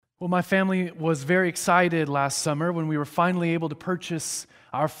Well, my family was very excited last summer when we were finally able to purchase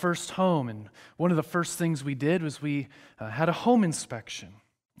our first home. And one of the first things we did was we had a home inspection.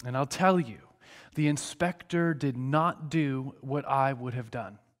 And I'll tell you, the inspector did not do what I would have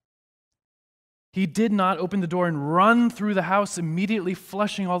done. He did not open the door and run through the house, immediately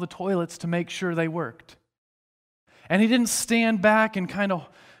flushing all the toilets to make sure they worked. And he didn't stand back and kind of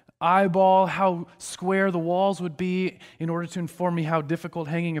eyeball how square the walls would be in order to inform me how difficult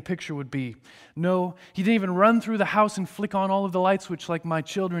hanging a picture would be. No, he didn't even run through the house and flick on all of the light switch like my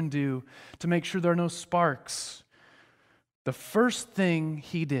children do to make sure there are no sparks. The first thing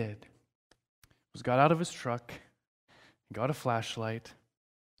he did was got out of his truck, got a flashlight,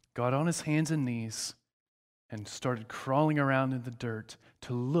 got on his hands and knees, and started crawling around in the dirt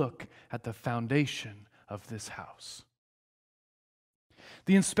to look at the foundation of this house.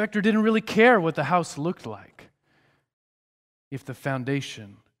 The inspector didn't really care what the house looked like if the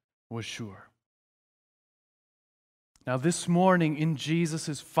foundation was sure. Now, this morning, in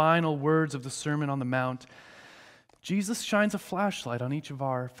Jesus' final words of the Sermon on the Mount, Jesus shines a flashlight on each of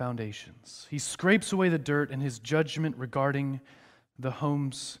our foundations. He scrapes away the dirt, and his judgment regarding the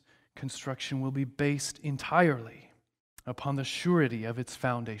home's construction will be based entirely upon the surety of its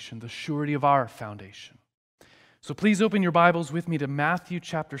foundation, the surety of our foundation. So please open your Bibles with me to Matthew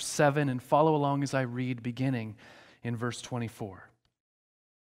chapter 7 and follow along as I read, beginning in verse 24.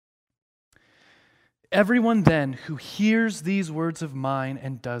 Everyone then who hears these words of mine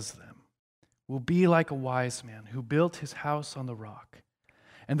and does them will be like a wise man who built his house on the rock.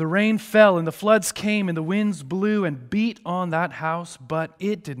 And the rain fell, and the floods came, and the winds blew and beat on that house, but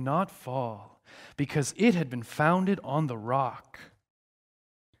it did not fall, because it had been founded on the rock.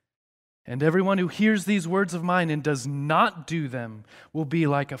 And everyone who hears these words of mine and does not do them will be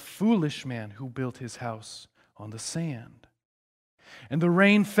like a foolish man who built his house on the sand. And the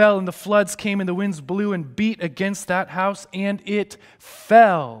rain fell, and the floods came, and the winds blew and beat against that house, and it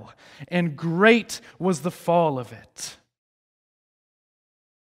fell, and great was the fall of it.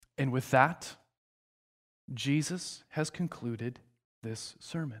 And with that, Jesus has concluded this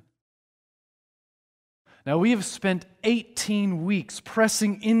sermon. Now, we have spent 18 weeks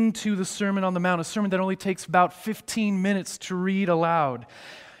pressing into the Sermon on the Mount, a sermon that only takes about 15 minutes to read aloud.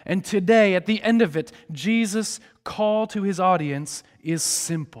 And today, at the end of it, Jesus' call to his audience is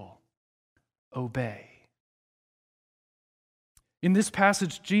simple: obey. In this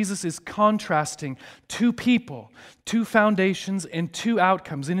passage, Jesus is contrasting two people, two foundations, and two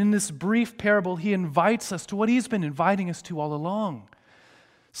outcomes. And in this brief parable, he invites us to what he's been inviting us to all along.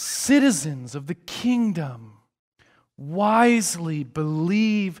 Citizens of the kingdom, wisely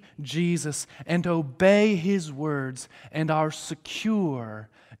believe Jesus and obey his words and are secure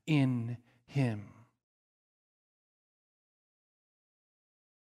in him.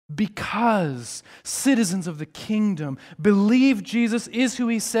 Because citizens of the kingdom believe Jesus is who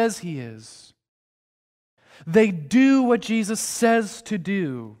he says he is, they do what Jesus says to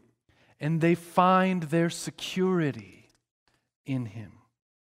do, and they find their security in him.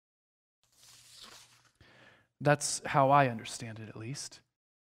 That's how I understand it, at least.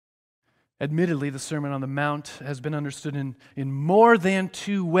 Admittedly, the Sermon on the Mount has been understood in more than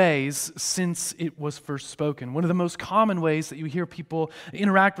two ways since it was first spoken. One of the most common ways that you hear people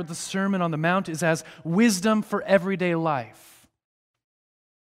interact with the Sermon on the Mount is as wisdom for everyday life.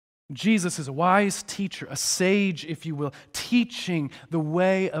 Jesus is a wise teacher, a sage, if you will, teaching the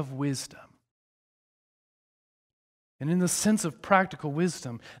way of wisdom. And in the sense of practical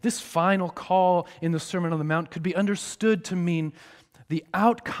wisdom, this final call in the Sermon on the Mount could be understood to mean the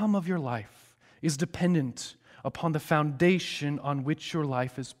outcome of your life is dependent upon the foundation on which your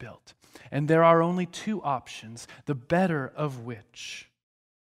life is built. And there are only two options, the better of which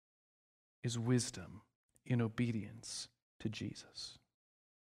is wisdom in obedience to Jesus.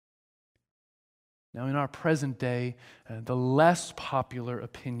 Now, in our present day, the less popular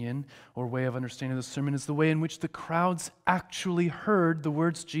opinion or way of understanding the sermon is the way in which the crowds actually heard the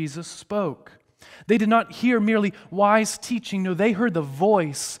words Jesus spoke. They did not hear merely wise teaching. No, they heard the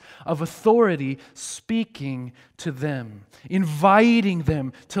voice of authority speaking to them, inviting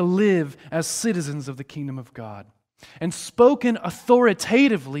them to live as citizens of the kingdom of God. And spoken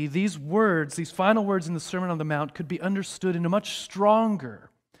authoritatively, these words, these final words in the Sermon on the Mount, could be understood in a much stronger,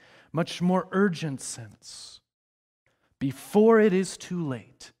 much more urgent sense. Before it is too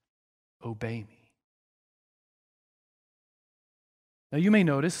late, obey me. Now you may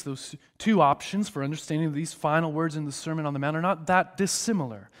notice those two options for understanding these final words in the Sermon on the Mount are not that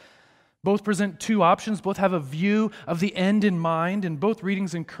dissimilar. Both present two options, both have a view of the end in mind, and both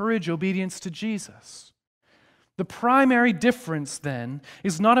readings encourage obedience to Jesus. The primary difference then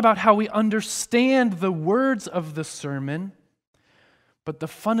is not about how we understand the words of the sermon, but the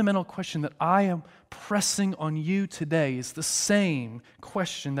fundamental question that I am pressing on you today is the same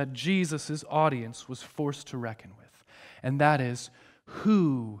question that Jesus' audience was forced to reckon with. And that is,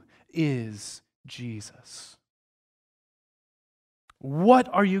 who is Jesus? What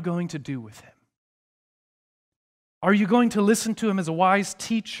are you going to do with him? Are you going to listen to him as a wise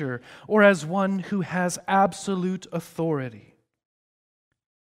teacher or as one who has absolute authority?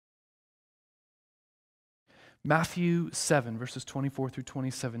 Matthew 7, verses 24 through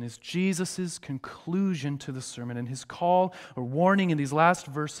 27 is Jesus' conclusion to the sermon, and his call or warning in these last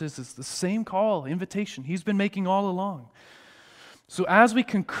verses is the same call, invitation he's been making all along. So as we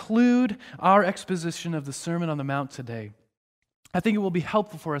conclude our exposition of the Sermon on the Mount today, I think it will be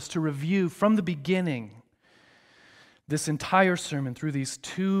helpful for us to review from the beginning this entire sermon through these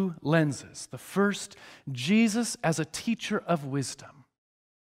two lenses. The first, Jesus as a teacher of wisdom.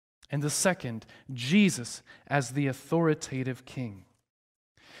 And the second, Jesus as the authoritative king.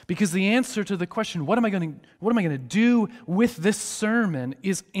 Because the answer to the question, what am I going to do with this sermon,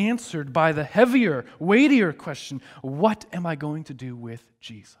 is answered by the heavier, weightier question, what am I going to do with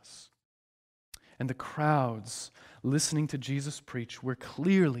Jesus? And the crowds listening to Jesus preach were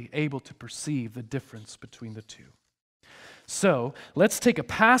clearly able to perceive the difference between the two. So, let's take a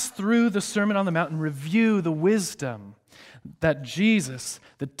pass through the Sermon on the Mount and review the wisdom that Jesus,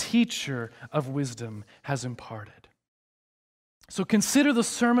 the teacher of wisdom, has imparted. So consider the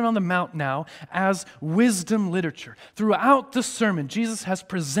Sermon on the Mount now as wisdom literature. Throughout the sermon, Jesus has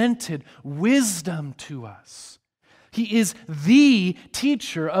presented wisdom to us. He is the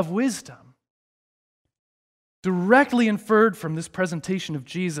teacher of wisdom. Directly inferred from this presentation of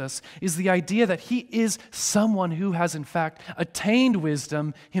Jesus is the idea that he is someone who has in fact attained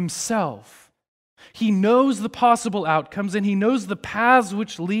wisdom himself. He knows the possible outcomes and he knows the paths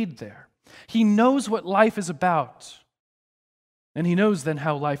which lead there. He knows what life is about. And he knows then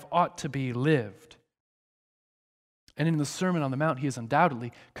how life ought to be lived. And in the Sermon on the Mount, he is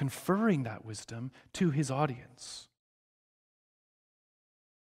undoubtedly conferring that wisdom to his audience.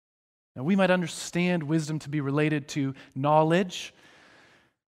 Now, we might understand wisdom to be related to knowledge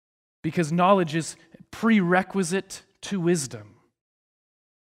because knowledge is prerequisite to wisdom.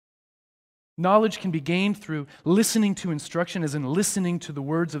 Knowledge can be gained through listening to instruction, as in listening to the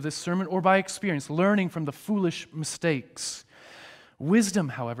words of this sermon, or by experience, learning from the foolish mistakes. Wisdom,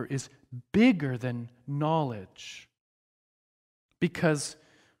 however, is bigger than knowledge because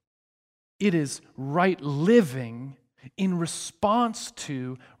it is right living in response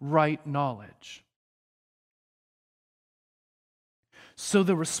to right knowledge. So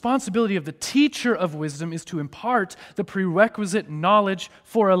the responsibility of the teacher of wisdom is to impart the prerequisite knowledge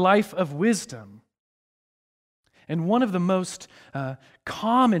for a life of wisdom. And one of the most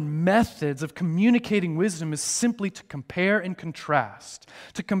common methods of communicating wisdom is simply to compare and contrast.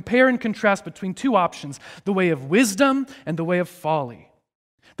 To compare and contrast between two options, the way of wisdom and the way of folly.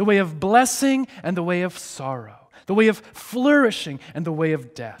 The way of blessing and the way of sorrow. The way of flourishing and the way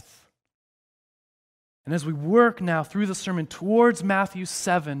of death. And as we work now through the sermon towards Matthew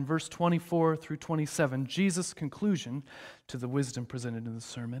 7, verse 24 through 27, Jesus' conclusion to the wisdom presented in the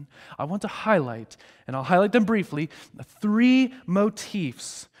sermon, I want to highlight, and I'll highlight them briefly, three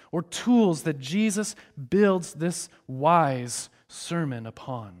motifs or tools that Jesus builds this wise sermon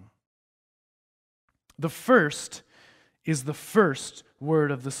upon. The first is the first word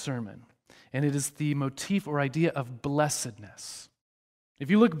of the sermon, and it is the motif or idea of blessedness. If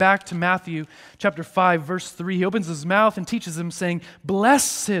you look back to Matthew chapter 5, verse 3, he opens his mouth and teaches them, saying,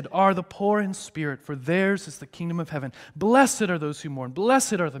 "Blessed are the poor in spirit, for theirs is the kingdom of heaven. Blessed are those who mourn.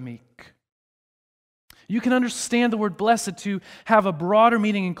 Blessed are the meek." You can understand the word blessed to have a broader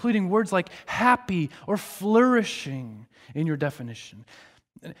meaning, including words like happy or flourishing in your definition.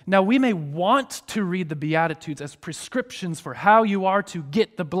 Now, we may want to read the Beatitudes as prescriptions for how you are to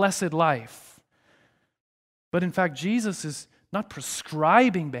get the blessed life. But in fact, Jesus is not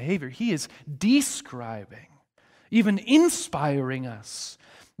prescribing behavior. He is describing, even inspiring us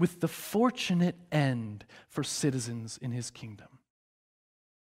with the fortunate end for citizens in his kingdom.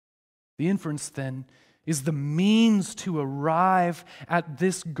 The inference then is the means to arrive at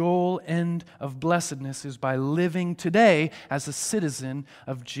this goal end of blessedness is by living today as a citizen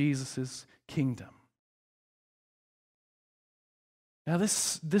of Jesus' kingdom. Now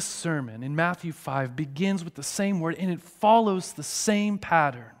this sermon in Matthew 5 begins with the same word and it follows the same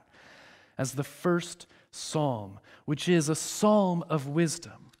pattern as the first psalm, which is a psalm of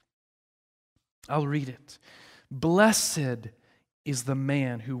wisdom. I'll read it. "Blessed is the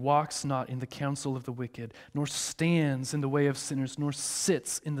man who walks not in the counsel of the wicked, nor stands in the way of sinners, nor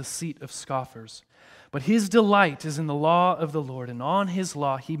sits in the seat of scoffers. But his delight is in the law of the Lord, and on his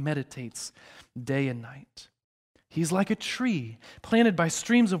law he meditates day and night. He's like a tree planted by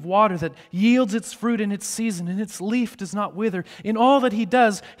streams of water that yields its fruit in its season, and its leaf does not wither. In all that he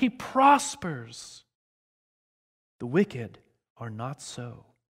does, he prospers. The wicked are not so,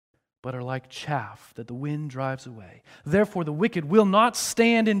 but are like chaff that the wind drives away. Therefore the wicked will not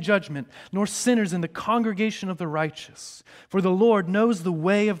stand in judgment, nor sinners in the congregation of the righteous. For the Lord knows the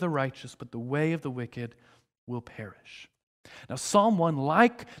way of the righteous, but the way of the wicked will perish. Now, Psalm 1,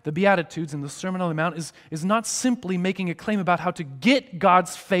 like the Beatitudes in the Sermon on the Mount, is not simply making a claim about how to get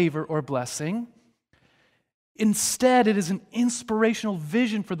God's favor or blessing. Instead, it is an inspirational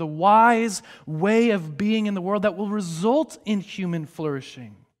vision for the wise way of being in the world that will result in human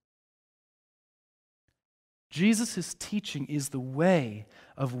flourishing. Jesus' teaching is the way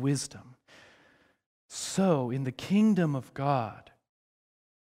of wisdom. So, in the kingdom of God,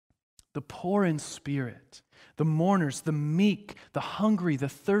 the poor in spirit, the mourners, the meek, the hungry, the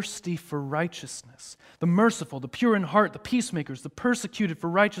thirsty for righteousness, the merciful, the pure in heart, the peacemakers, the persecuted for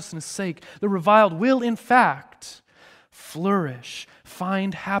righteousness' sake, the reviled will in fact flourish,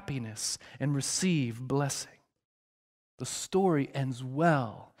 find happiness, and receive blessing. The story ends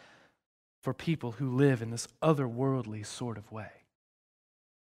well for people who live in this otherworldly sort of way.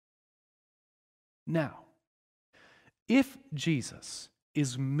 Now, if Jesus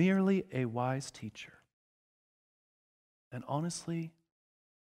is merely a wise teacher, then honestly,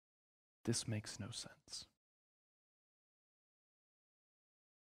 this makes no sense.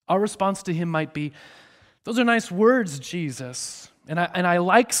 Our response to him might be, those are nice words, Jesus, and I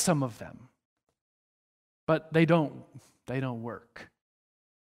like some of them, but they don't work.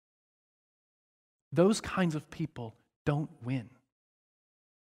 Those kinds of people don't win.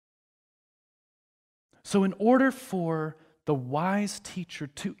 So in order for the wise teacher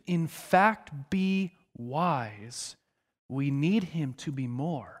to in fact be wise, we need him to be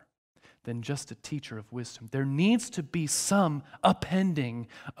more than just a teacher of wisdom. There needs to be some upending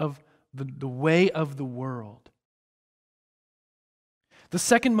of the way of the world. The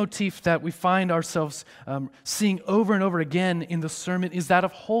second motif that we find ourselves seeing over and over again in the sermon is that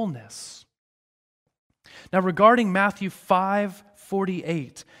of wholeness. Now, regarding Matthew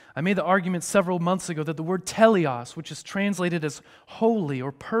 5:48, I made the argument several months ago that the word teleos, which is translated as holy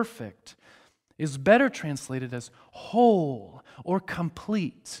or perfect, is better translated as whole or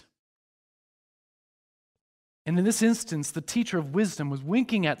complete. And in this instance, the teacher of wisdom was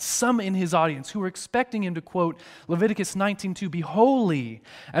winking at some in his audience who were expecting him to quote Leviticus 19:2, "Be holy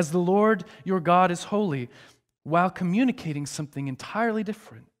as the Lord your God is holy," while communicating something entirely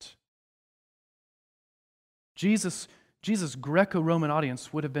different. Jesus' Greco-Roman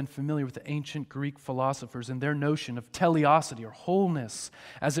audience would have been familiar with the ancient Greek philosophers and their notion of teleosity or wholeness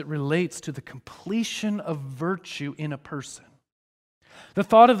as it relates to the completion of virtue in a person. The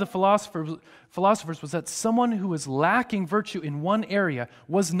thought of the philosophers was that someone who was lacking virtue in one area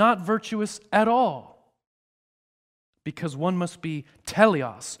was not virtuous at all, because one must be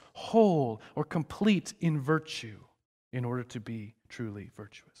teleos, whole or complete in virtue, in order to be truly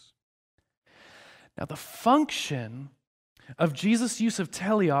virtuous. Now, the function of Jesus' use of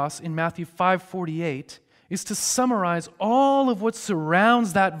teleos in Matthew 5:48 is to summarize all of what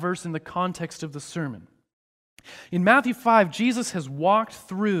surrounds that verse in the context of the sermon. In Matthew 5, Jesus has walked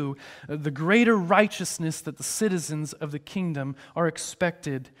through the greater righteousness that the citizens of the kingdom are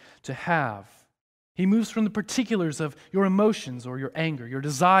expected to have. He moves from the particulars of your emotions or your anger, your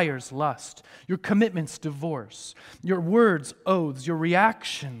desires, lust, your commitments, divorce, your words, oaths, your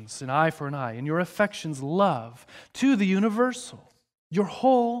reactions, an eye for an eye, and your affections, love, to the universal, your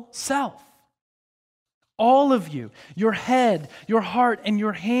whole self. All of you, your head, your heart, and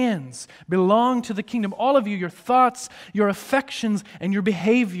your hands belong to the kingdom. All of you, your thoughts, your affections, and your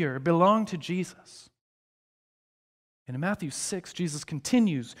behavior belong to Jesus. And in Matthew 6, Jesus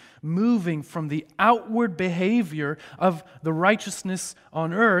continues moving from the outward behavior of the righteousness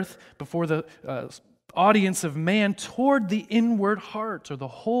on earth before the audience of man toward the inward heart or the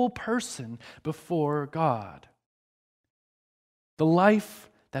whole person before God. The life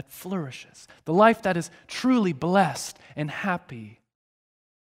that flourishes, the life that is truly blessed and happy,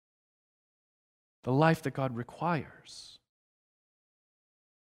 the life that God requires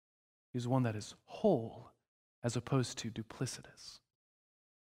is one that is whole as opposed to duplicitous.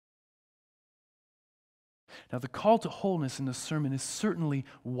 Now, the call to wholeness in the sermon is certainly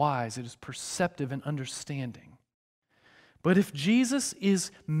wise. It is perceptive and understanding. But if Jesus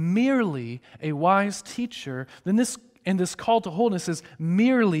is merely a wise teacher, then this and this call to holiness is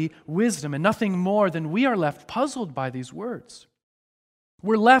merely wisdom and nothing more, then we are left puzzled by these words.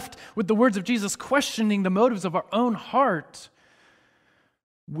 We're left with the words of Jesus questioning the motives of our own heart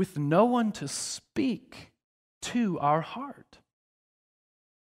with no one to speak to our heart.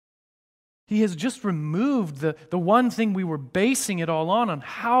 He has just removed the one thing we were basing it all on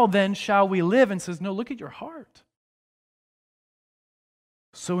how then shall we live, and says, no, look at your heart.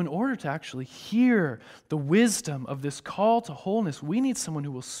 So in order to actually hear the wisdom of this call to wholeness, we need someone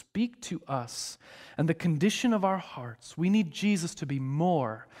who will speak to us and the condition of our hearts. We need Jesus to be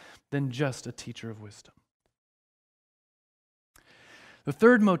more than just a teacher of wisdom. The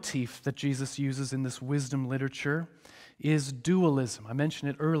third motif that Jesus uses in this wisdom literature is dualism. I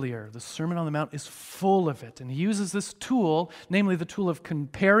mentioned it earlier. The Sermon on the Mount is full of it. And he uses this tool, namely the tool of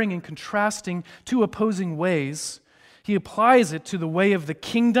comparing and contrasting two opposing ways. He applies it to the way of the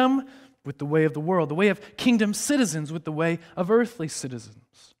kingdom with the way of the world, the way of kingdom citizens with the way of earthly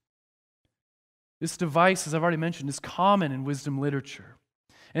citizens. This device, as I've already mentioned, is common in wisdom literature.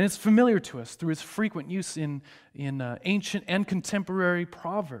 And it's familiar to us through its frequent use in ancient and contemporary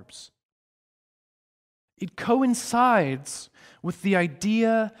proverbs. It coincides with the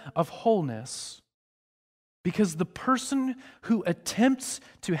idea of wholeness because the person who attempts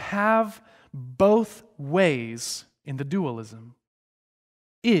to have both ways in the dualism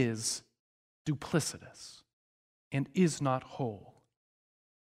is duplicitous and is not whole.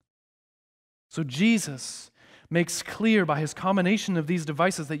 So Jesus makes clear by his combination of these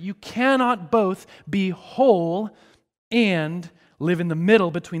devices that you cannot both be whole and live in the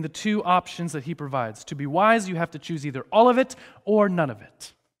middle between the two options that he provides. To be wise, you have to choose either all of it or none of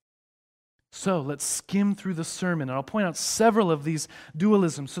it. So let's skim through the sermon, and I'll point out several of these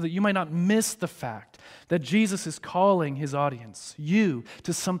dualisms so that you might not miss the fact that Jesus is calling his audience, you,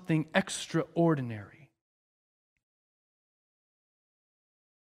 to something extraordinary.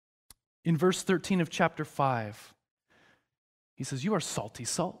 In verse 13 of chapter 5, he says, you are salty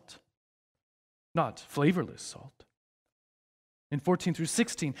salt, not flavorless salt. In 14 through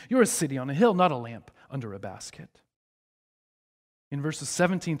 16, you're a city on a hill, not a lamp under a basket. In verses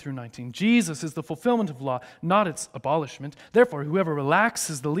 17 through 19, Jesus is the fulfillment of law, not its abolishment. Therefore, whoever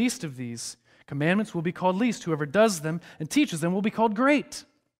relaxes the least of these commandments will be called least. Whoever does them and teaches them will be called great.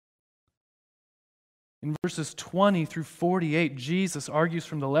 In verses 20 through 48, Jesus argues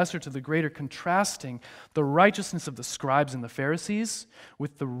from the lesser to the greater, contrasting the righteousness of the scribes and the Pharisees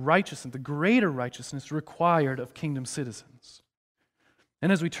with the righteousness, the greater righteousness required of kingdom citizens.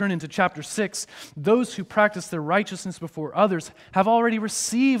 And as we turn into chapter 6, those who practice their righteousness before others have already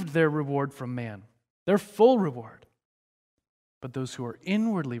received their reward from man, their full reward. But those who are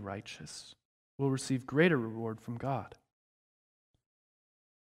inwardly righteous will receive greater reward from God.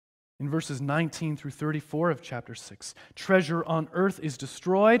 In verses 19 through 34 of chapter 6, treasure on earth is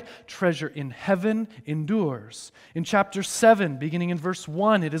destroyed, treasure in heaven endures. In chapter 7, beginning in verse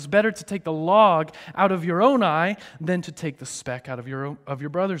 1, it is better to take the log out of your own eye than to take the speck out of your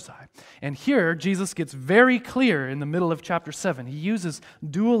brother's eye. And here, Jesus gets very clear in the middle of chapter 7. He uses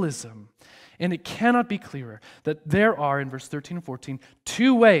dualism, and it cannot be clearer that there are, in verse 13 and 14,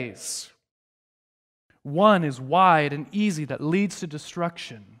 two ways. One is wide and easy that leads to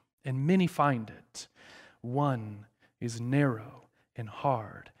destruction, and many find it. One is narrow and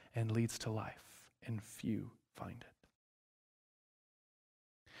hard and leads to life, and few find it.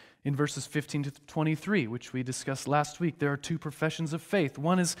 In verses 15 to 23, which we discussed last week, there are two professions of faith.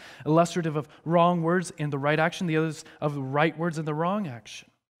 One is illustrative of wrong words and the right action, the other is of the right words and the wrong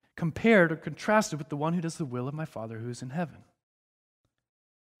action, compared or contrasted with the one who does the will of my Father who is in heaven.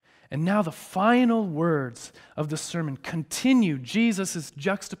 And now the final words of the sermon continue Jesus'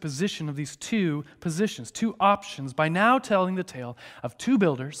 juxtaposition of these two positions, two options, by now telling the tale of two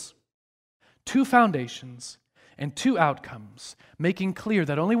builders, two foundations, and two outcomes, making clear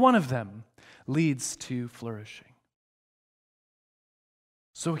that only one of them leads to flourishing.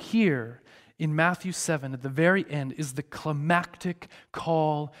 So here in Matthew 7, at the very end, is the climactic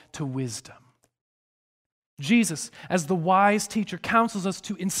call to wisdom. Jesus, as the wise teacher, counsels us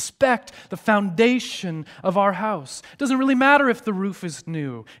to inspect the foundation of our house. It doesn't really matter if the roof is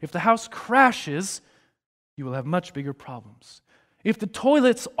new. If the house crashes, you will have much bigger problems. If the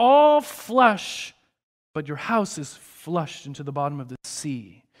toilet's all flush, but your house is flushed into the bottom of the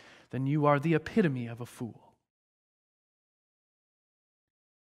sea, then you are the epitome of a fool.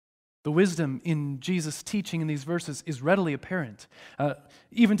 The wisdom in Jesus' teaching in these verses is readily apparent,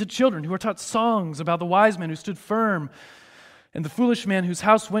 even to children who are taught songs about the wise man who stood firm and the foolish man whose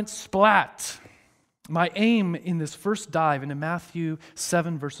house went splat. My aim in this first dive into Matthew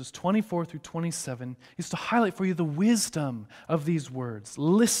 7, verses 24 through 27, is to highlight for you the wisdom of these words.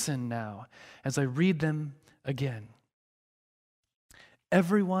 Listen now as I read them again.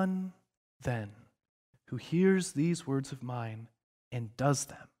 Everyone, then, who hears these words of mine and does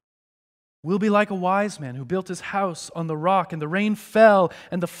them will be like a wise man who built his house on the rock, and the rain fell,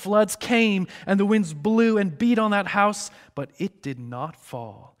 and the floods came, and the winds blew and beat on that house, but it did not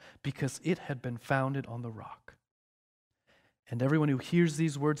fall, because it had been founded on the rock. And everyone who hears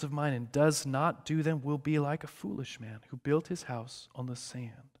these words of mine and does not do them will be like a foolish man who built his house on the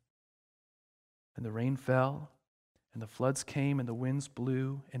sand. And the rain fell, and the floods came, and the winds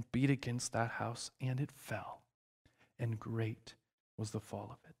blew and beat against that house, and it fell, and great was the fall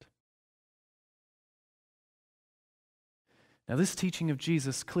of it. Now, this teaching of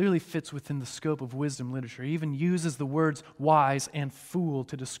Jesus clearly fits within the scope of wisdom literature. He even uses the words wise and fool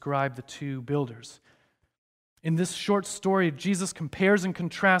to describe the two builders. In this short story, Jesus compares and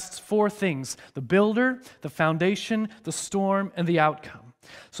contrasts four things: the builder, the foundation, the storm, and the outcome.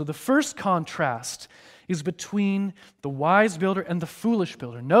 So the first contrast is between the wise builder and the foolish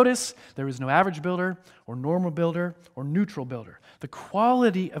builder. Notice there is no average builder or normal builder or neutral builder. The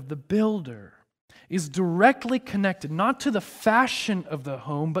quality of the builder is directly connected not to the fashion of the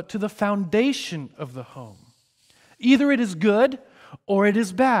home, but to the foundation of the home. Either it is good or it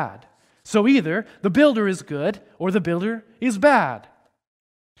is bad. So either the builder is good or the builder is bad.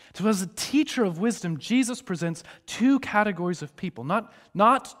 So as a teacher of wisdom, Jesus presents two categories of people,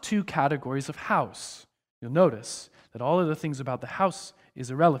 not two categories of house. You'll notice that all of the things about the house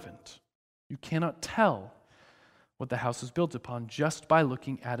is irrelevant. You cannot tell what the house is built upon just by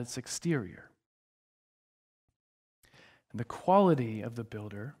looking at its exterior. And the quality of the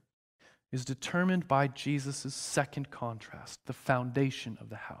builder is determined by Jesus' second contrast, the foundation of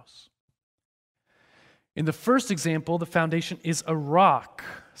the house. In the first example, the foundation is a rock,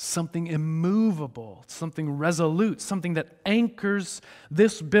 something immovable, something resolute, something that anchors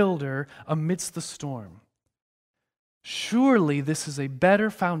this builder amidst the storm. Surely this is a better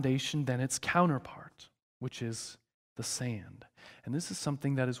foundation than its counterpart, which is the sand. And this is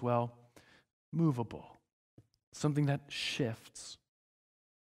something that is, well, movable, something that shifts.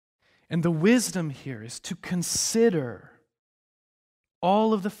 And the wisdom here is to consider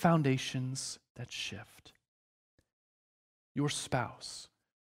all of the foundations that shift. Your spouse,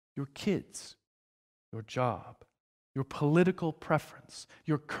 your kids, your job, your political preference,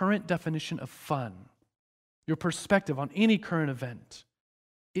 your current definition of fun, your perspective on any current event.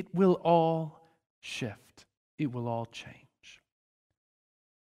 It will all shift. It will all change.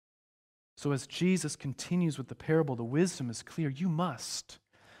 So as Jesus continues with the parable, the wisdom is clear. You must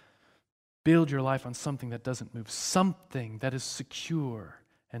build your life on something that doesn't move, something that is secure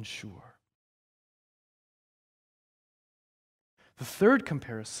and sure. The third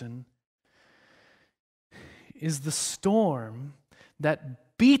comparison is the storm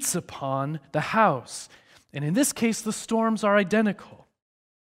that beats upon the house. And in this case, the storms are identical.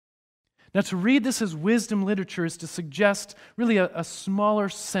 Now, to read this as wisdom literature is to suggest really a smaller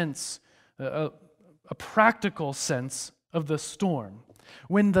sense, a practical sense of the storm.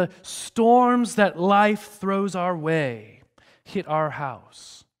 When the storms that life throws our way hit our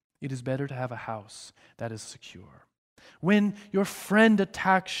house, it is better to have a house that is secure. When your friend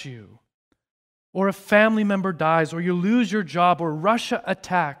attacks you, or a family member dies, or you lose your job, or Russia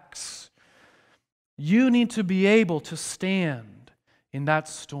attacks, you need to be able to stand in that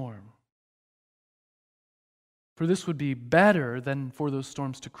storm. For this would be better than for those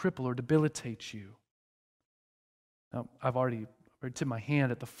storms to cripple or debilitate you. Now, I've already tipped my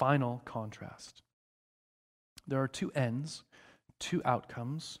hand at the final contrast. There are two ends, two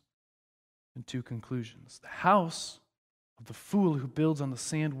outcomes, and two conclusions. The house of the fool who builds on the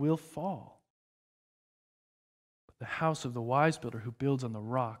sand will fall. But the house of the wise builder who builds on the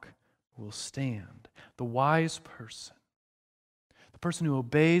rock will stand. The wise person, the person who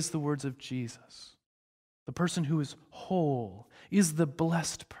obeys the words of Jesus, the person who is whole, is the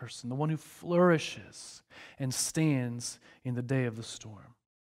blessed person, the one who flourishes and stands in the day of the storm.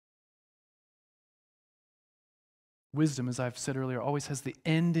 Wisdom, as I've said earlier, always has the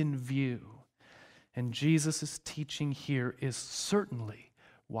end in view. And Jesus' teaching here is certainly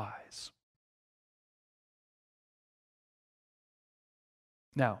wise.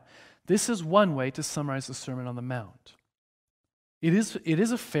 Now, this is one way to summarize the Sermon on the Mount. It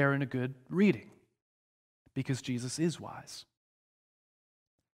is a fair and a good reading because Jesus is wise.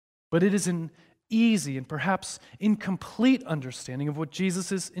 But it is an easy and perhaps incomplete understanding of what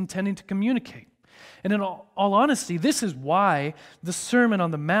Jesus is intending to communicate. And in all honesty, this is why the Sermon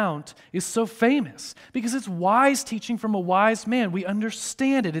on the Mount is so famous, because it's wise teaching from a wise man. We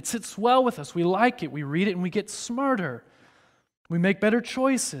understand it. It sits well with us. We like it. We read it and we get smarter. We make better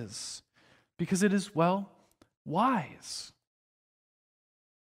choices because it is, well, wise.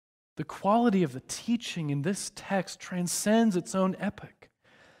 The quality of the teaching in this text transcends its own epoch.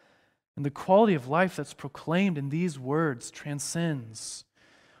 And the quality of life that's proclaimed in these words transcends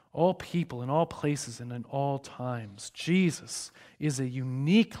all people in all places and in all times. Jesus is a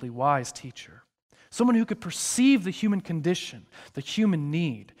uniquely wise teacher, someone who could perceive the human condition, the human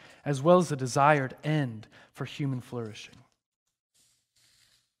need, as well as the desired end for human flourishing.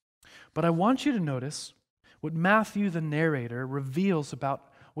 But I want you to notice what Matthew, the narrator, reveals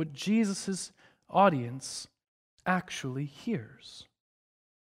about what Jesus' audience actually hears.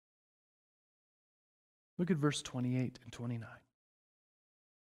 Look at verse 28 and 29.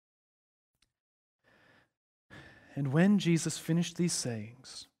 And when Jesus finished these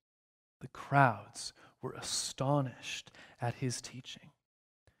sayings, the crowds were astonished at his teaching.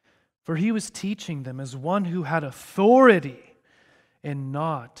 For he was teaching them as one who had authority and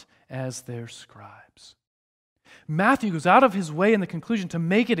not as their scribes. Matthew goes out of his way in the conclusion to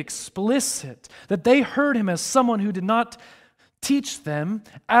make it explicit that they heard him as someone who did not teach them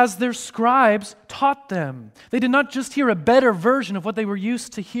as their scribes taught them. They did not just hear a better version of what they were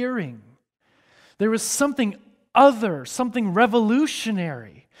used to hearing. There was something other, something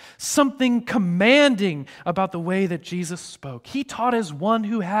revolutionary, something commanding about the way that Jesus spoke. He taught as one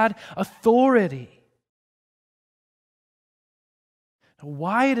who had authority. Now,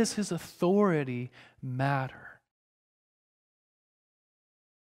 why does his authority matter?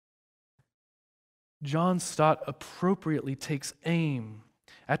 John Stott appropriately takes aim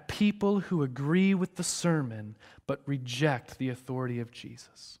at people who agree with the sermon but reject the authority of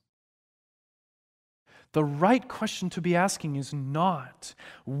Jesus. The right question to be asking is not,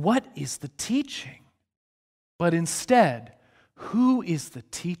 what is the teaching? But instead, who is the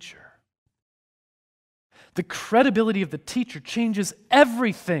teacher? The credibility of the teacher changes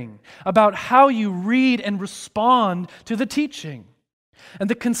everything about how you read and respond to the teaching. And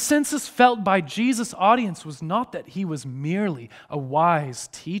the consensus felt by Jesus' audience was not that he was merely a wise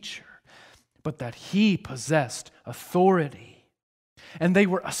teacher, but that he possessed authority. And they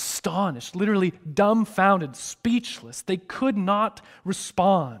were astonished, literally dumbfounded, speechless. They could not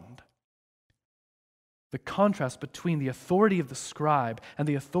respond. The contrast between the authority of the scribe and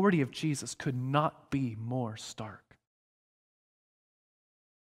the authority of Jesus could not be more stark.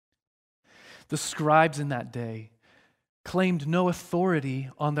 The scribes in that day claimed no authority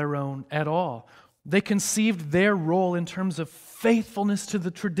on their own at all. They conceived their role in terms of faithfulness to the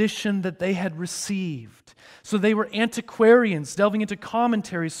tradition that they had received. So they were antiquarians, delving into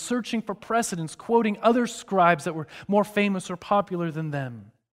commentaries, searching for precedents, quoting other scribes that were more famous or popular than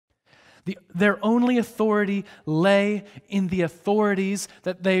them. Their only authority lay in the authorities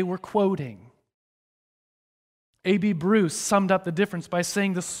that they were quoting. A.B. Bruce summed up the difference by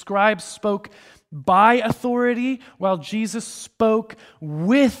saying the scribes spoke by authority, while Jesus spoke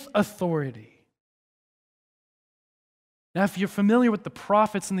with authority. Now, if you're familiar with the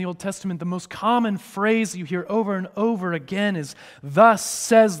prophets in the Old Testament, the most common phrase you hear over and over again is, "Thus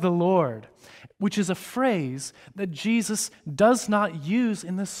says the Lord," which is a phrase that Jesus does not use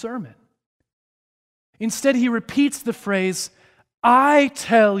in this sermon. Instead, he repeats the phrase, "I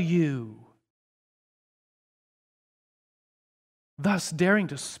tell you," thus daring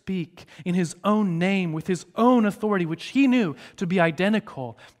to speak in his own name with his own authority, which he knew to be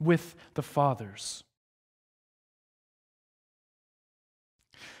identical with the Father's.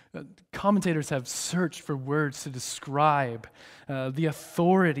 Commentators have searched for words to describe the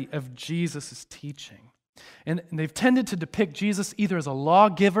authority of Jesus' teaching. And they've tended to depict Jesus either as a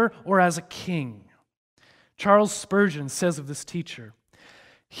lawgiver or as a king. Charles Spurgeon says of this teacher,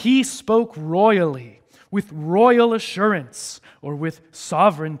 "He spoke royally, with royal assurance, or with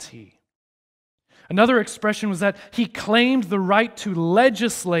sovereignty." Another expression was that he claimed the right to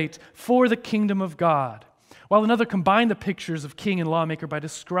legislate for the kingdom of God, while another combined the pictures of king and lawmaker by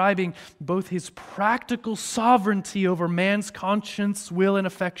describing both his practical sovereignty over man's conscience, will, and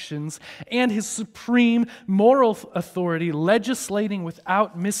affections, and his supreme moral authority, legislating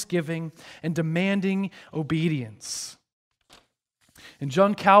without misgiving and demanding obedience. And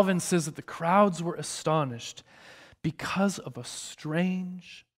John Calvin says that the crowds were astonished because of a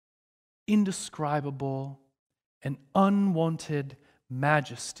strange, indescribable, and unwanted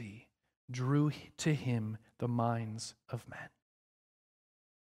majesty drew to him the minds of men.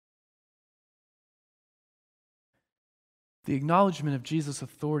 The acknowledgement of Jesus'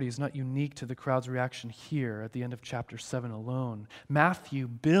 authority is not unique to the crowd's reaction here at the end of chapter 7 alone. Matthew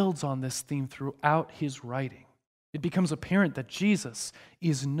builds on this theme throughout his writing. It becomes apparent that Jesus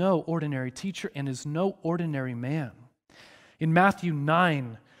is no ordinary teacher and is no ordinary man. In Matthew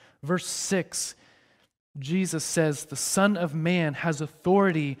 9, verse 6, Jesus says, "The Son of Man has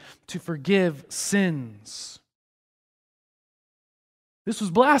authority to forgive sins." This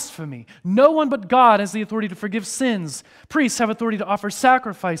was blasphemy. No one but God has the authority to forgive sins. Priests have authority to offer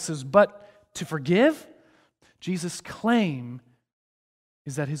sacrifices, but to forgive? Jesus' claim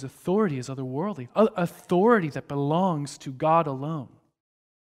is that his authority is otherworldly, authority that belongs to God alone.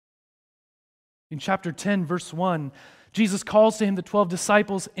 In chapter 10, verse 1, Jesus calls to him the 12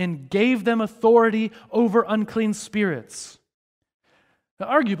 disciples and gave them authority over unclean spirits. Now,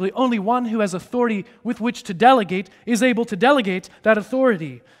 arguably, only one who has authority with which to delegate is able to delegate that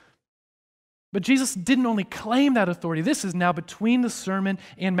authority. But Jesus didn't only claim that authority. This is now between the sermon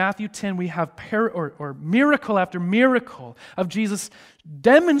and Matthew 10. We have miracle after miracle of Jesus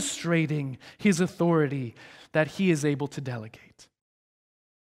demonstrating his authority that he is able to delegate.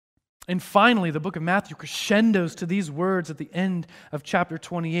 And finally, the book of Matthew crescendos to these words at the end of chapter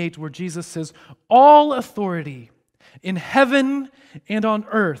 28, where Jesus says, "All authority in heaven and on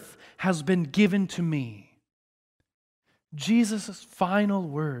earth has been given to me." Jesus' final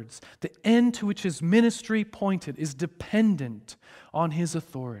words, the end to which his ministry pointed, is dependent on his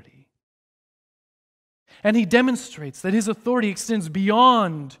authority. And he demonstrates that his authority extends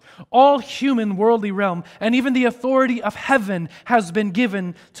beyond all human worldly realm, and even the authority of heaven has been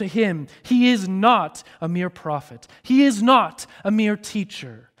given to him. He is not a mere prophet. He is not a mere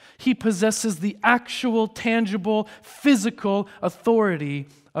teacher. He possesses the actual, tangible, physical authority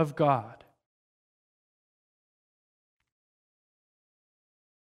of God.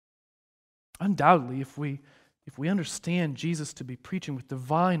 Undoubtedly, if we understand Jesus to be preaching with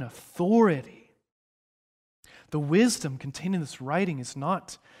divine authority, the wisdom contained in this writing is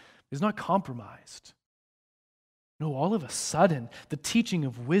not compromised. No, all of a sudden, the teaching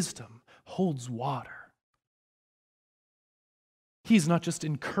of wisdom holds water. He is not just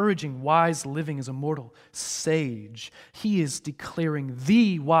encouraging wise living as a mortal sage. He is declaring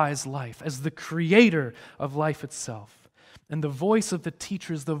the wise life as the creator of life itself. And the voice of the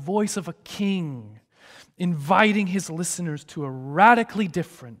teacher is the voice of a king, inviting his listeners to a radically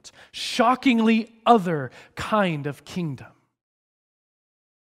different, shockingly other kind of kingdom.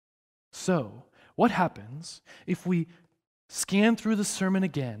 So, what happens if we scan through the sermon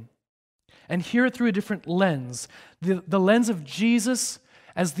again and hear it through a different lens, the lens of Jesus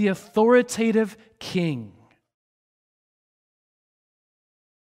as the authoritative king?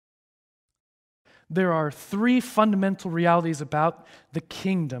 There are three fundamental realities about the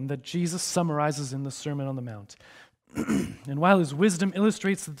kingdom that Jesus summarizes in the Sermon on the Mount. And while his wisdom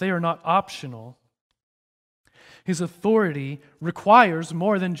illustrates that they are not optional, his authority requires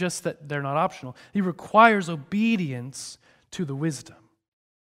more than just that they're not optional. He requires obedience to the wisdom.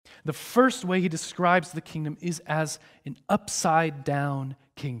 The first way he describes the kingdom is as an upside-down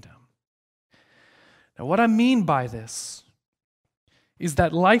kingdom. Now, what I mean by this is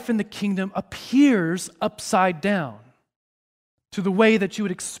that life in the kingdom appears upside down to the way that you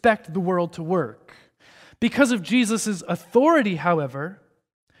would expect the world to work. Because of Jesus' authority, however,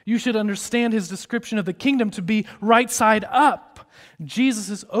 you should understand his description of the kingdom to be right side up.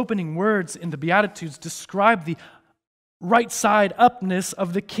 Jesus' opening words in the Beatitudes describe the right side upness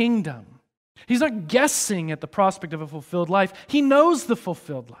of the kingdom. He's not guessing at the prospect of a fulfilled life. He knows the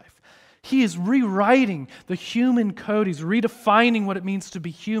fulfilled life. He is rewriting the human code. He's redefining what it means to be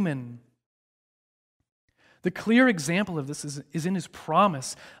human. The clear example of this is in his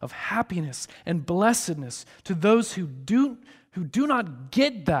promise of happiness and blessedness to those who do not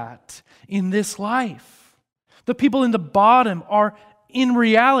get that in this life. The people in the bottom are in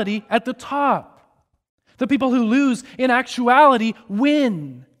reality at the top. The people who lose in actuality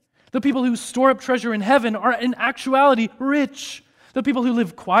win. The people who store up treasure in heaven are in actuality rich. The people who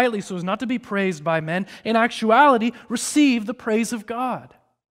live quietly so as not to be praised by men, in actuality, receive the praise of God.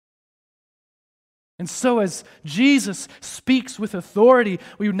 And so as Jesus speaks with authority,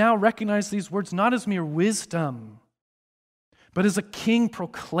 we now recognize these words not as mere wisdom, but as a king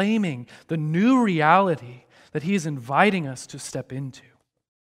proclaiming the new reality that he is inviting us to step into.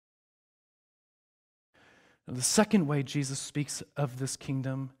 Now, the second way Jesus speaks of this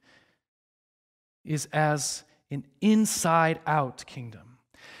kingdom is as an inside-out kingdom.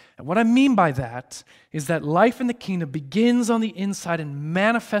 And what I mean by that is that life in the kingdom begins on the inside and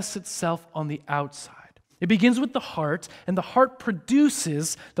manifests itself on the outside. It begins with the heart, and the heart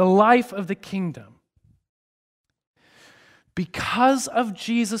produces the life of the kingdom. Because of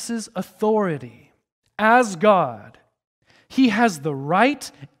Jesus' authority as God, he has the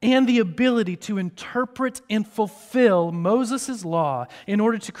right and the ability to interpret and fulfill Moses' law in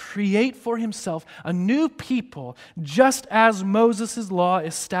order to create for himself a new people, just as Moses' law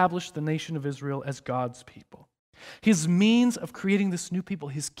established the nation of Israel as God's people. His means of creating this new people,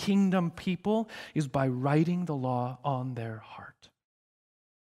 his kingdom people, is by writing the law on their heart.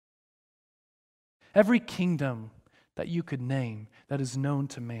 Every kingdom that you could name that is known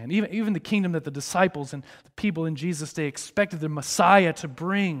to man, even the kingdom that the disciples and the people in Jesus' day expected the Messiah to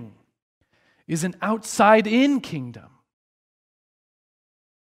bring, is an outside-in kingdom.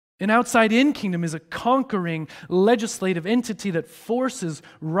 An outside-in kingdom is a conquering legislative entity that forces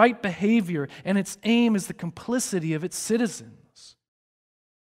right behavior, and its aim is the complicity of its citizens.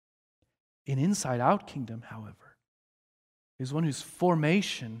 An inside-out kingdom, however, is one whose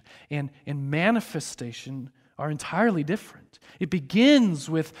formation and manifestation are entirely different. It begins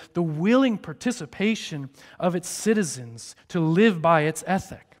with the willing participation of its citizens to live by its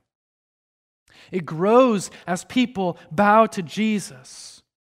ethic. It grows as people bow to Jesus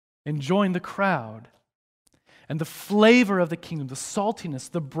and join the crowd. And the flavor of the kingdom, the saltiness,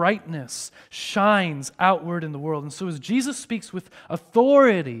 the brightness shines outward in the world. And so as Jesus speaks with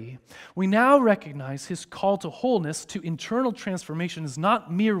authority, we now recognize his call to wholeness, to internal transformation, is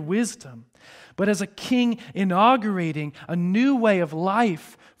not mere wisdom, but as a king inaugurating a new way of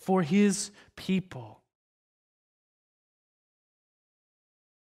life for his people.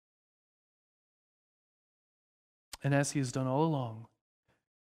 And as he has done all along,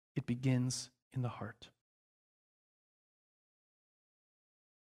 it begins in the heart.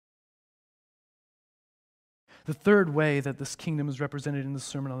 The third way that this kingdom is represented in the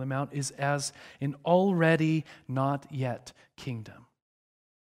Sermon on the Mount is as an already not yet kingdom.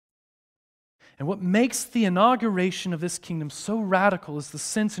 And what makes the inauguration of this kingdom so radical is the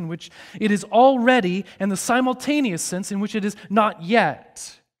sense in which it is already and the simultaneous sense in which it is not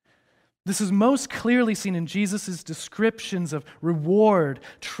yet. This is most clearly seen in Jesus' descriptions of reward,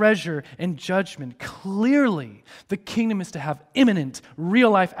 treasure, and judgment. Clearly, the kingdom is to have imminent,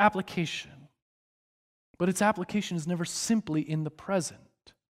 real-life application. But its application is never simply in the present.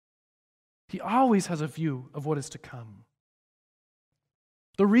 He always has a view of what is to come.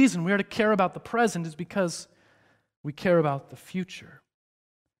 The reason we are to care about the present is because we care about the future.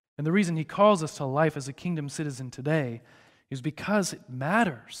 And the reason he calls us to life as a kingdom citizen today is because it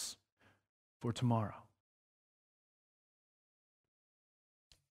matters for tomorrow.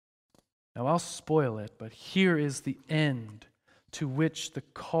 Now, I'll spoil it, but here is the end to which the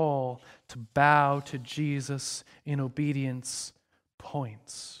call to bow to Jesus in obedience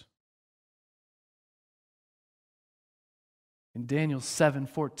points. In Daniel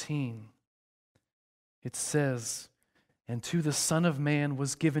 7:14, it says, "And to the Son of Man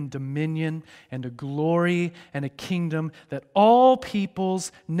was given dominion and a glory and a kingdom that all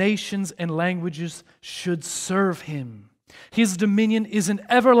peoples, nations, and languages should serve him. His dominion is an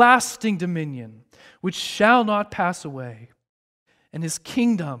everlasting dominion which shall not pass away, and his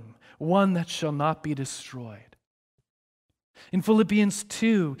kingdom one that shall not be destroyed." In Philippians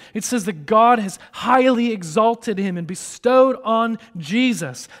 2, it says that God has highly exalted him and bestowed on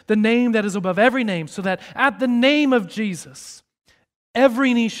Jesus the name that is above every name, so that at the name of Jesus,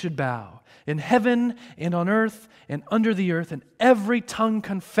 every knee should bow in heaven and on earth and under the earth, and every tongue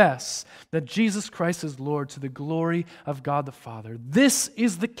confess that Jesus Christ is Lord, to the glory of God the Father. This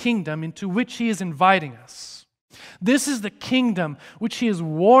is the kingdom into which he is inviting us. This is the kingdom which he is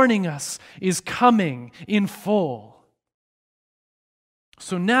warning us is coming in full.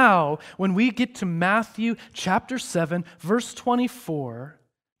 So now, when we get to Matthew chapter 7, verse 24,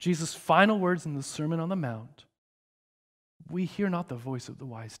 Jesus' final words in the Sermon on the Mount, we hear not the voice of the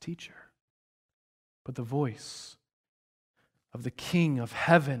wise teacher, but the voice of the King of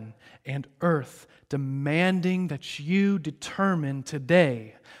heaven and earth, demanding that you determine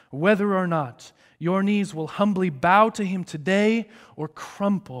today whether or not your knees will humbly bow to him today or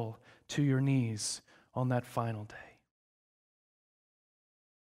crumple to your knees on that final day.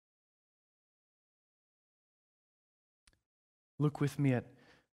 Look with me at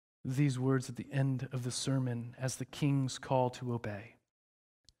these words at the end of the sermon as the King's call to obey.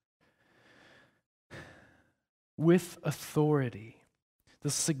 With authority, the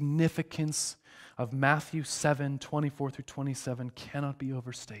significance of Matthew 7, 24 through 27 cannot be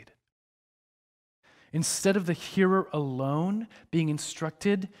overstated. Instead of the hearer alone being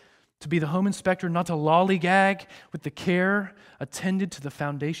instructed to be the home inspector, not to lollygag with the care attended to the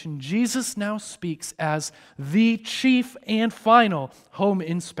foundation, Jesus now speaks as the chief and final home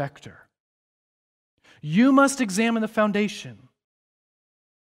inspector. You must examine the foundation,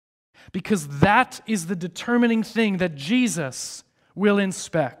 because that is the determining thing that Jesus will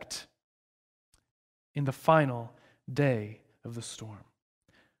inspect in the final day of the storm.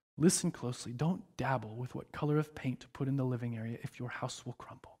 Listen closely. Don't dabble with what color of paint to put in the living area if your house will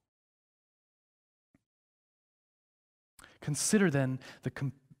crumble. Consider then the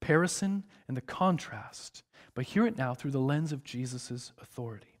comparison and the contrast, but hear it now through the lens of Jesus'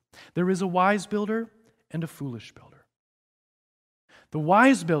 authority. There is a wise builder and a foolish builder. The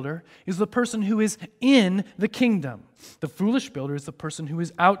wise builder is the person who is in the kingdom. The foolish builder is the person who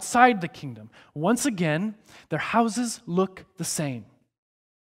is outside the kingdom. Once again, their houses look the same.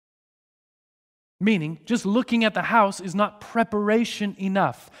 Meaning, just looking at the house is not preparation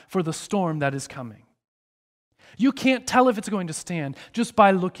enough for the storm that is coming. You can't tell if it's going to stand just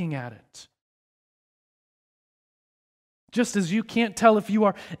by looking at it. Just as you can't tell if you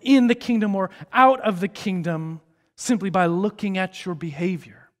are in the kingdom or out of the kingdom simply by looking at your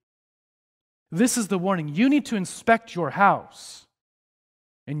behavior. This is the warning. You need to inspect your house,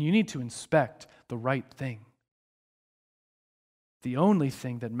 and you need to inspect the right thing. The only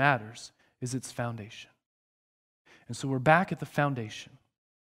thing that matters is its foundation. And so we're back at the foundation.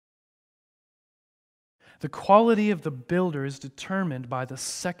 The quality of the builder is determined by the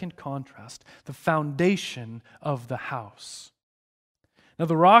second contrast, the foundation of the house. Now,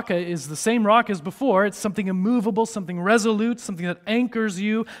 the rock is the same rock as before. It's something immovable, something resolute, something that anchors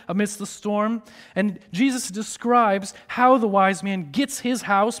you amidst the storm. And Jesus describes how the wise man gets his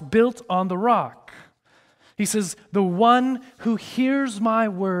house built on the rock. He says, "The one who hears my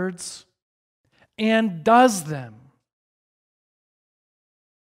words and does them."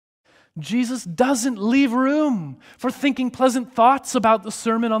 Jesus doesn't leave room for thinking pleasant thoughts about the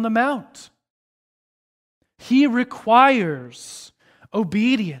Sermon on the Mount. He requires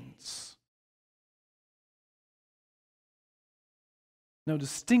obedience. Now,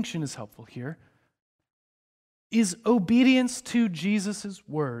 distinction is helpful here. Is obedience to Jesus'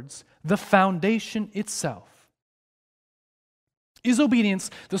 words the foundation itself? Is obedience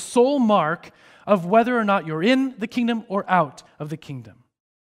the sole mark of whether or not you're in the kingdom or out of the kingdom?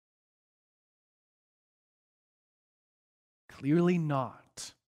 Clearly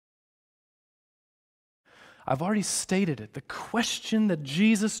not. I've already stated it. The question that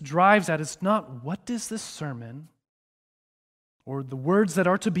Jesus drives at is not, what does this sermon, or the words that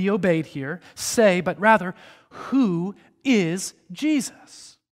are to be obeyed here, say, but rather, who is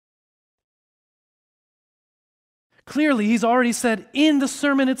Jesus? Clearly, he's already said in the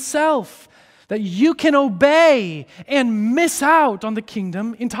sermon itself that you can obey and miss out on the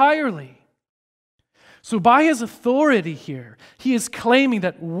kingdom entirely. So by his authority here, he is claiming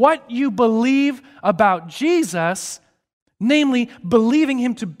that what you believe about Jesus, namely believing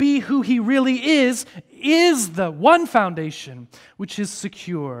him to be who he really is the one foundation which is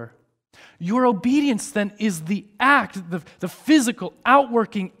secure. Your obedience then is the act, the physical,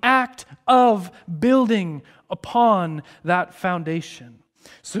 outworking act of building upon that foundation.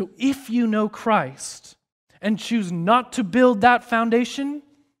 So if you know Christ and choose not to build that foundation,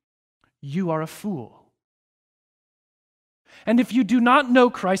 you are a fool. And if you do not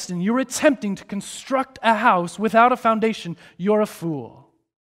know Christ and you're attempting to construct a house without a foundation, you're a fool.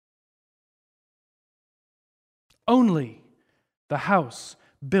 Only the house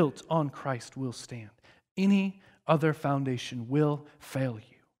built on Christ will stand. Any other foundation will fail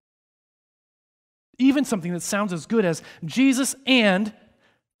you. Even something that sounds as good as Jesus and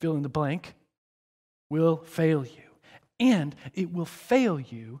fill in the blank will fail you. And it will fail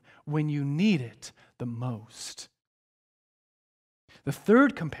you when you need it the most. The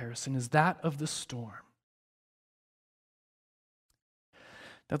third comparison is that of the storm.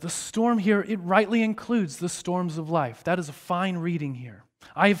 Now, the storm here, it rightly includes the storms of life. That is a fine reading here.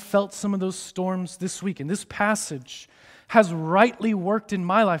 I have felt some of those storms this week, and this passage has rightly worked in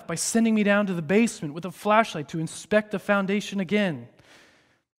my life by sending me down to the basement with a flashlight to inspect the foundation again.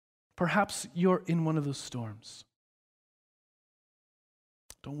 Perhaps you're in one of those storms.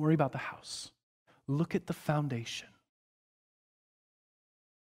 Don't worry about the house. Look at the foundation.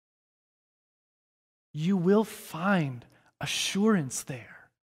 You will find assurance there.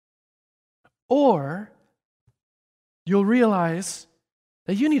 Or you'll realize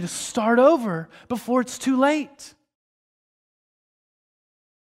that you need to start over before it's too late.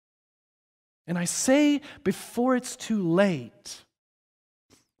 And I say before it's too late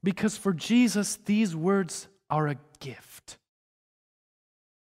because for Jesus, these words are a gift.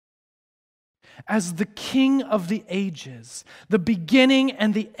 As the King of the ages, the beginning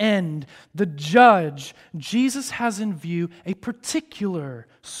and the end, the judge, Jesus has in view a particular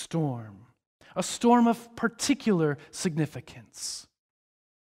storm, a storm of particular significance,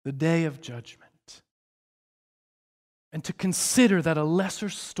 the day of judgment. And to consider that a lesser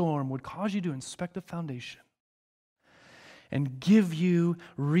storm would cause you to inspect the foundation and give you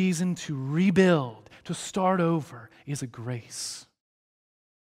reason to rebuild, to start over, is a grace.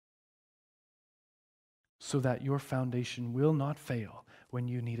 So that your foundation will not fail when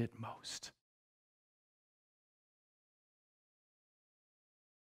you need it most.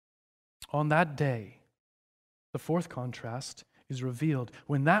 On that day, the fourth contrast is revealed.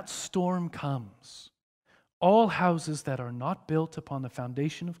 When that storm comes, all houses that are not built upon the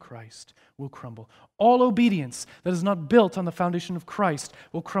foundation of Christ will crumble. All obedience that is not built on the foundation of Christ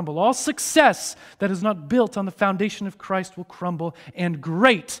will crumble. All success that is not built on the foundation of Christ will crumble, and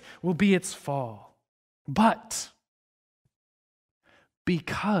great will be its fall. But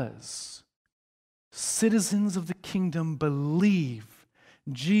because citizens of the kingdom believe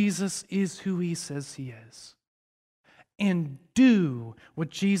Jesus is who he says he is and do what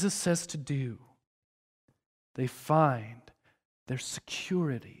Jesus says to do, they find their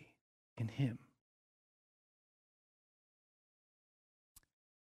security in him.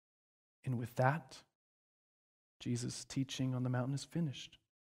 And with that, Jesus' teaching on the mountain is finished.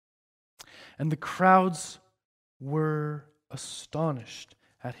 And the crowds were astonished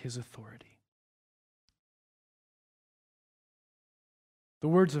at his authority. The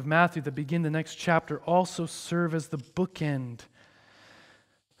words of Matthew that begin the next chapter also serve as the bookend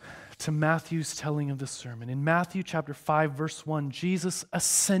to Matthew's telling of the sermon. In Matthew chapter 5, verse 1, Jesus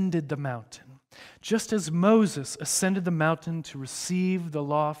ascended the mountain, just as Moses ascended the mountain to receive the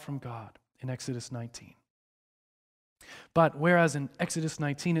law from God in Exodus 19. But whereas in Exodus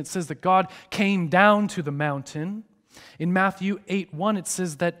 19 it says that God came down to the mountain, in Matthew 8:1 it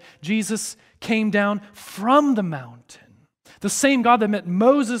says that Jesus came down from the mountain. The same God that met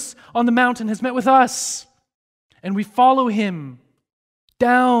Moses on the mountain has met with us, and we follow him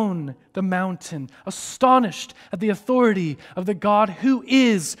down the mountain, astonished at the authority of the God who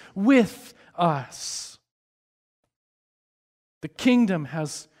is with us. The kingdom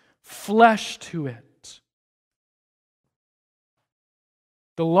has flesh to it.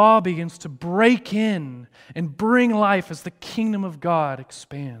 The law begins to break in and bring life as the kingdom of God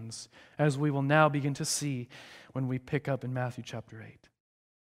expands, as we will now begin to see when we pick up in Matthew chapter 8.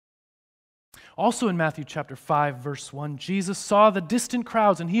 Also in Matthew chapter 5, verse 1, Jesus saw the distant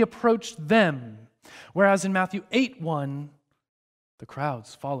crowds and he approached them, whereas in Matthew 8:1, the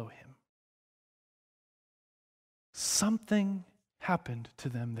crowds follow him. Something happened to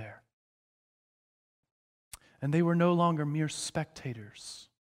them there. And they were no longer mere spectators.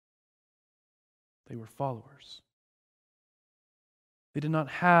 They were followers. They did not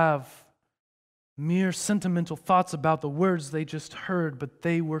have mere sentimental thoughts about the words they just heard, but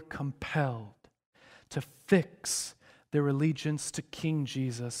they were compelled to fix their allegiance to King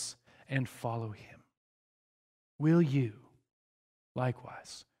Jesus and follow him. Will you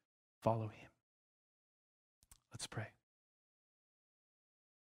likewise follow him? Let's pray.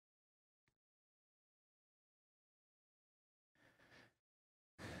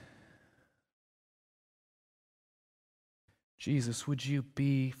 Jesus, would you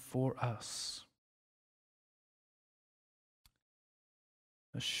be for us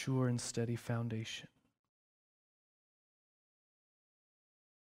a sure and steady foundation?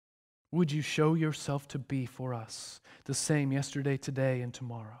 Would you show yourself to be for us the same yesterday, today, and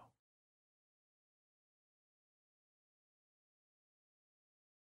tomorrow?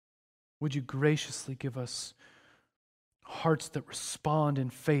 Would you graciously give us hearts that respond in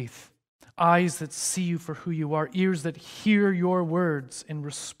faith, eyes that see you for who you are, ears that hear your words and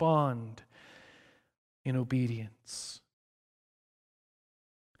respond in obedience?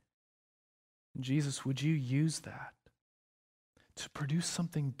 Jesus, would you use that to produce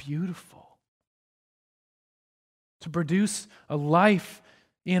something beautiful, to produce a life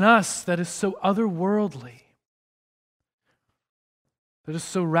in us that is so otherworldly, that is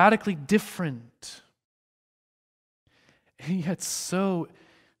so radically different, and yet so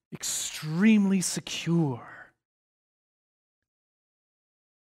extremely secure,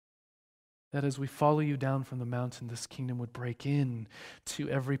 that as we follow you down from the mountain, this kingdom would break in to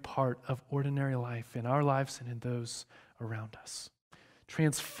every part of ordinary life in our lives and in those around us.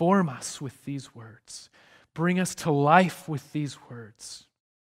 Transform us with these words. Bring us to life with these words.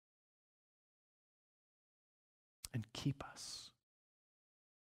 And keep us.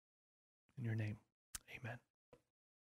 In your name, amen.